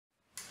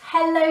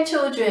Hello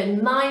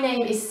children, my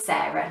name is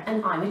Sarah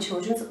and I'm a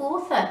children's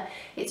author.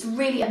 It's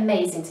really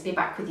amazing to be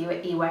back with you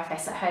at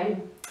EYFS at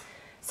Home.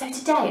 So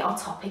today our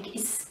topic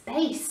is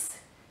space.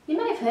 You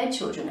may have heard,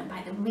 children,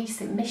 about the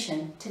recent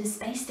mission to the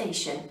space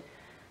station.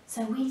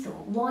 So we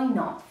thought, why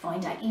not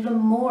find out even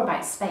more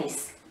about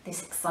space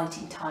this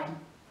exciting time?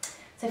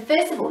 So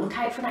first of all, look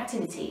out for an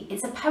activity.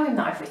 It's a poem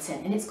that I've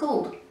written and it's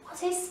called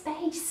What is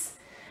Space?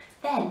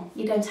 Then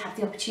you're going to have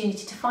the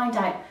opportunity to find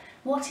out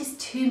what is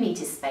 2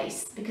 meters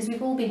space, because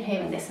we've all been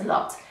hearing this a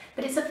lot,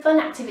 but it's a fun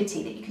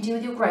activity that you can do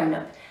with your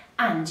grown-up,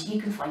 and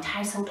you can find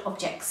household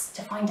objects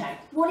to find out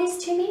what is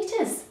 2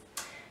 meters.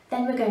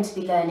 Then we're going to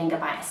be learning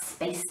about a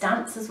space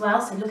dance as well,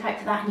 so look out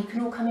for that and you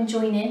can all come and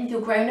join in with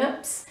your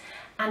grown-ups.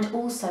 And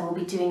also we'll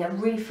be doing a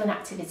really fun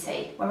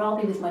activity where I'll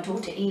be with my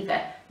daughter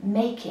Eva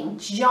making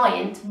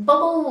giant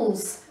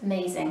bubbles.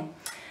 Amazing.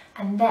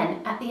 And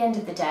then at the end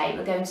of the day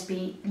we're going to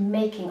be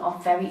making our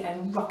very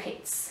own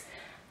rockets.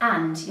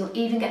 And you'll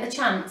even get the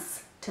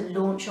chance to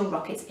launch your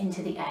rockets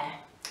into the air.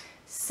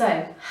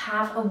 So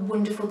have a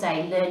wonderful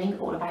day learning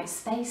all about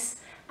space,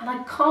 and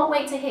I can't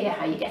wait to hear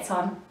how you get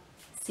on.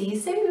 See you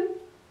soon.